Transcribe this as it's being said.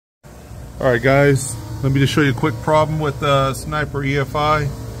Alright guys, let me just show you a quick problem with Sniper EFI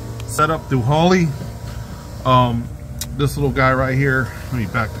setup through Holley. This little guy right here, let me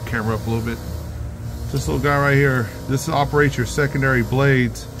back the camera up a little bit. This little guy right here, this operates your secondary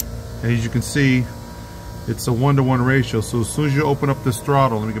blades, and as you can see, it's a 1-to-1 ratio. So as soon as you open up this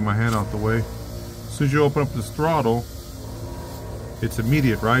throttle, let me get my hand out the way. As soon as you open up this throttle, it's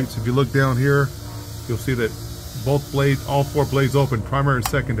immediate, right? So if you look down here, you'll see that both blades, all 4 blades open, primary and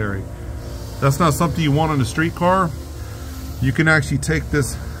secondary. That's not something you want on a street car. You can actually take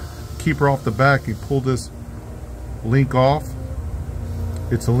this keeper off the back and pull this link off.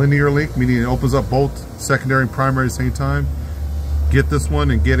 It's a linear link, meaning it opens up both secondary and primary at the same time. Get this one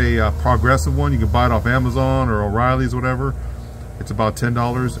and get a progressive one. You can buy it off Amazon or O'Reilly's, whatever. It's about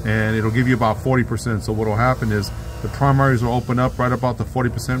 $10 and it'll give you about 40%. So what will happen is the primaries will open up right about the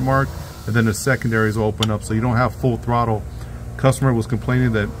 40% mark, and then the secondaries will open up, so you don't have full throttle. Customer was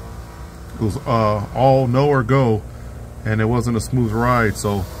complaining that it was all no or go, and it wasn't a smooth ride.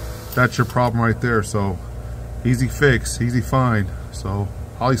 So that's your problem right there. So easy fix, easy find. So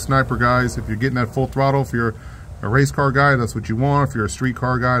Holley Sniper guys, if you're getting that full throttle, if you're a race car guy, that's what you want. If you're a street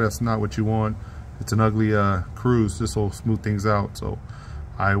car guy, that's not what you want. It's an ugly cruise. This will smooth things out. So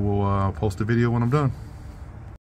I will post a video when I'm done.